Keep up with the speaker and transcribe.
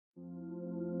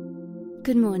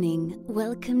Good morning.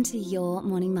 Welcome to your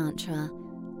morning mantra.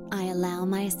 I allow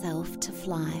myself to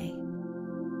fly.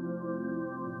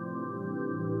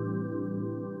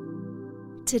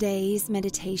 Today's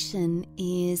meditation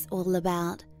is all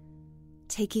about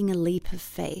taking a leap of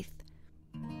faith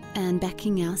and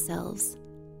backing ourselves,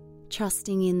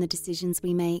 trusting in the decisions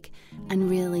we make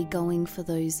and really going for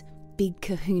those big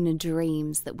kahuna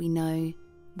dreams that we know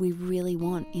we really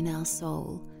want in our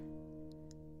soul.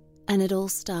 And it all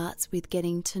starts with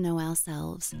getting to know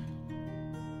ourselves.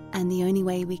 And the only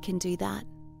way we can do that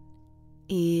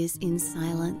is in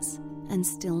silence and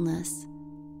stillness,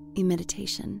 in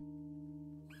meditation.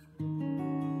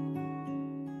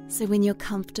 So when you're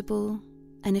comfortable,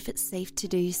 and if it's safe to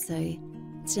do so,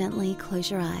 gently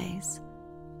close your eyes.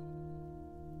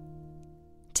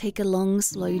 Take a long,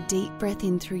 slow, deep breath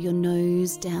in through your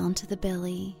nose down to the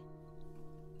belly.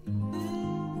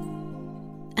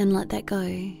 And let that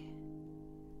go.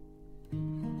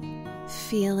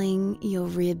 Feeling your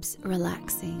ribs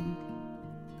relaxing,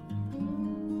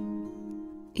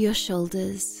 your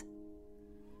shoulders,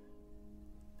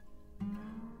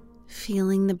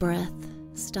 feeling the breath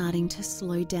starting to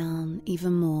slow down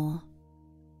even more.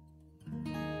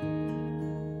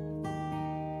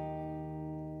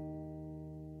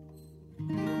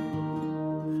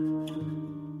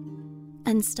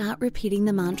 And start repeating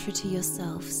the mantra to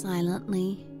yourself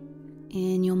silently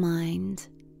in your mind.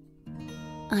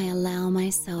 I allow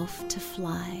myself to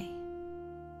fly.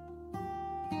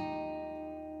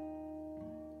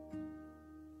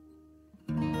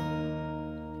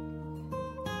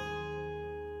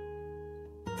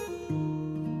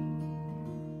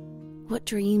 What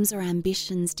dreams or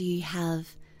ambitions do you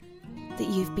have that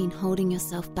you've been holding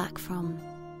yourself back from?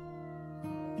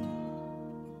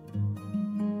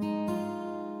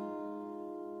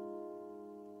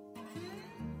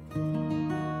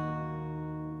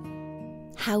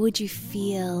 How would you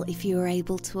feel if you were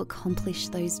able to accomplish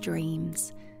those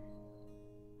dreams?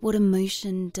 What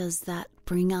emotion does that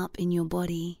bring up in your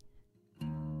body?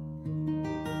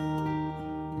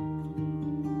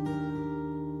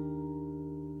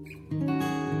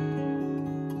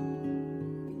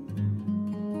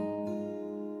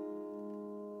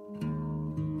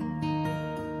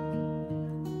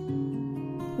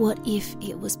 What if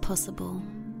it was possible?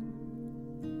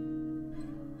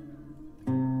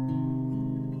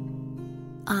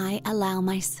 I allow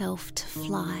myself to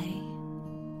fly.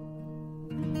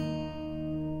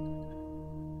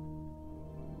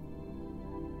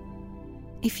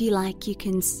 If you like, you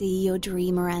can see your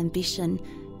dream or ambition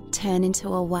turn into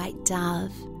a white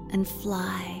dove and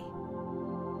fly.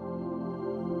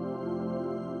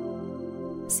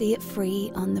 See it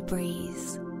free on the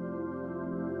breeze.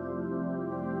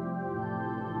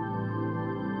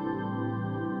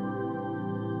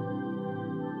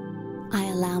 I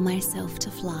allow myself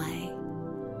to fly.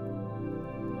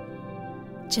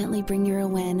 Gently bring your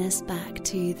awareness back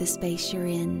to the space you're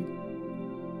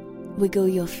in. Wiggle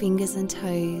your fingers and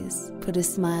toes, put a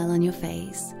smile on your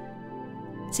face.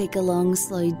 Take a long,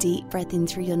 slow, deep breath in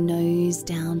through your nose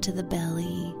down to the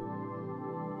belly.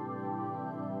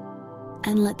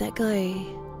 And let that go.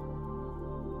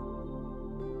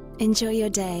 Enjoy your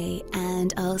day,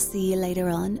 and I'll see you later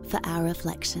on for our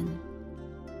reflection.